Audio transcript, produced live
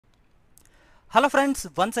Hello friends,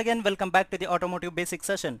 once again welcome back to the automotive basic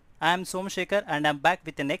session. I am Somshekar and I am back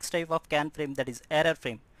with the next type of CAN frame, that is error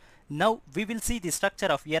frame. Now we will see the structure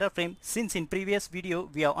of error frame, since in previous video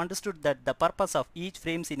we have understood that the purpose of each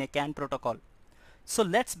frames in a CAN protocol. So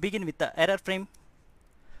let's begin with the error frame.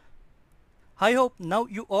 I hope now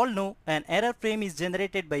you all know an error frame is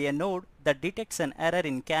generated by a node that detects an error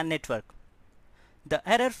in CAN network. The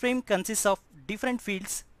error frame consists of different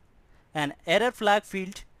fields: an error flag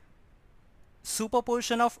field,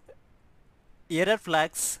 superposition of error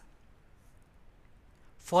flags,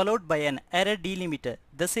 followed by an error delimiter.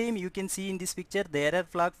 The same you can see in this picture, the error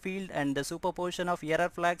flag field and the superposition of error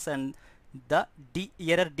flags and the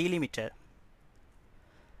error delimiter.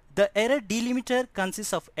 The error delimiter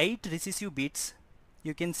consists of 8 recessive bits.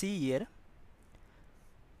 You can see here.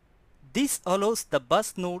 This allows the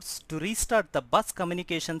bus nodes to restart the bus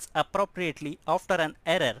communications appropriately after an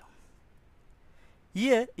error.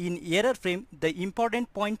 Here in error frame, the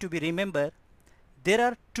important point to be remembered, there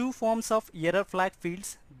are two forms of error flag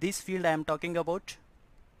fields. This field I am talking about.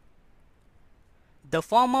 The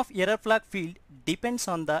form of error flag field depends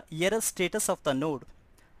on the error status of the node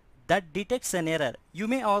that detects an error. You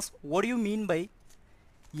may ask, what do you mean by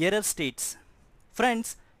error states?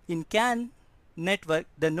 Friends, in CAN network,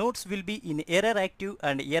 the nodes will be in error active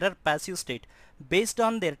and error passive state based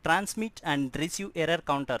on their transmit and receive error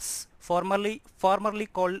counters, formerly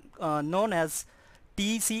called known as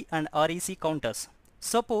TEC and REC counters.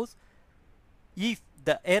 Suppose if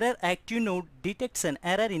the error active node detects an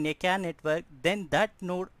error in a CAN network, then that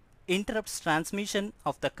node interrupts transmission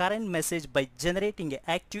of the current message by generating an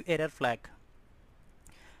active error flag.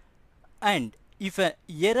 And if a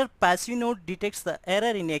error passive node detects the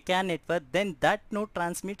error in a CAN network, then that node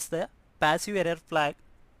transmits the passive error flag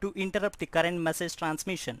to interrupt the current message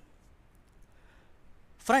transmission.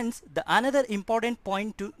 Friends, the another important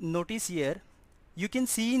point to notice here, you can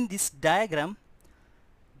see in this diagram,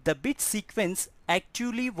 the bit sequence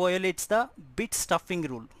actually violates the bit stuffing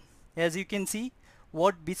rule. As you can see,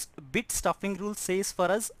 what bit stuffing rule says for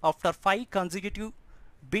us, after 5 consecutive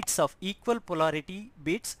bits of equal polarity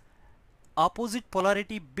bits, opposite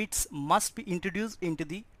polarity bits must be introduced into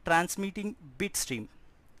the transmitting bit stream.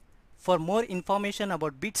 For more information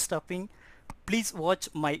about bit stuffing, please watch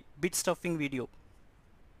my bit stuffing video.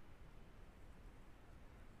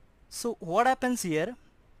 So what happens here?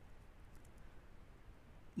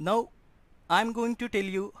 Now I'm going to tell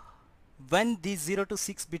you when these 0 to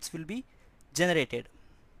 6 bits will be generated.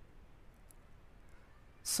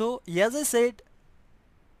 So as I said,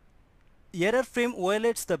 error frame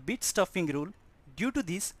violates the bit stuffing rule. Due to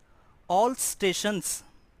this, all stations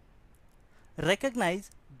recognize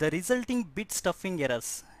the resulting bit stuffing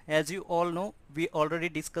errors. As you all know, we already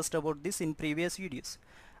discussed about this in previous videos,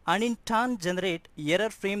 and in turn generate error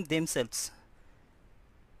frame themselves.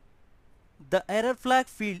 The error flag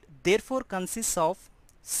field therefore consists of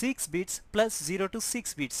 6 bits plus 0 to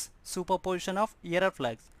 6 bits superposition of error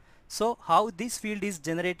flags. So how this field is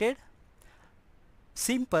generated?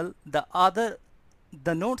 Simple. The other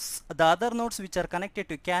nodes which are connected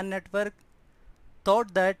to CAN network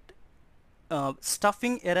thought that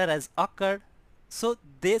stuffing error has occurred, so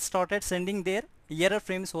they started sending their error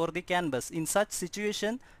frames over the CAN bus. In such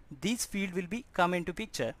situation, this field will be come into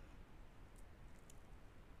picture.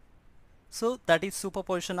 So that is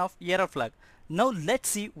superposition of error flag. Now let's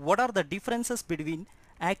see what are the differences between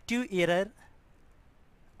active error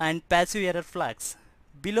and passive error flags.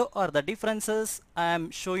 Below are the differences I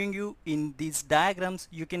am showing you in these diagrams.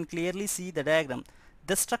 You can clearly see the diagram.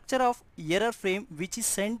 The structure of error frame which is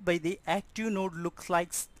sent by the active node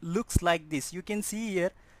looks like this. You can see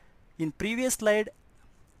here in previous slide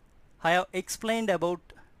I have explained about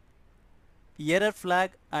error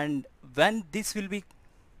flag and when this will be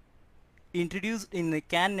introduced in the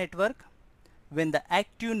CAN network, when the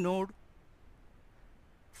active node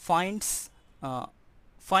finds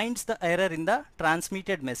the error in the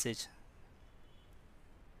transmitted message.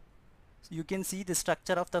 So you can see the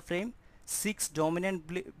structure of the frame: 6 dominant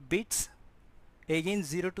bits, again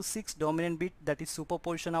 0 to 6 dominant bit, that is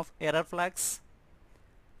superposition of error flags.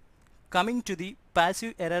 Coming to the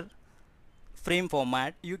passive error frame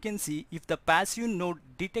format, you can see if the passive node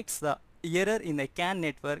detects the error in the CAN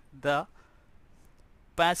network, the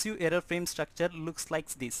passive error frame structure looks like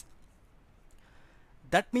this.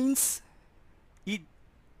 That means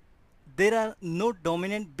there are no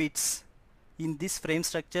dominant bits in this frame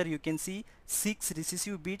structure. You can see 6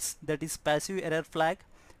 recessive bits, that is passive error flag,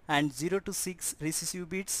 and 0 to 6 recessive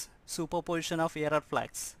bits, superposition of error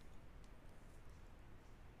flags.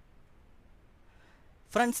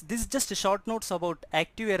 Friends, this is just a short notes about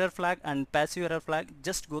active error flag and passive error flag.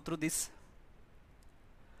 Just go through this.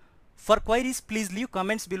 For queries, please leave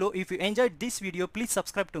comments below. If you enjoyed this video, please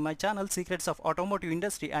subscribe to my channel Secrets of Automotive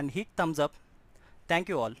Industry and hit thumbs up. Thank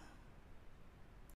you all.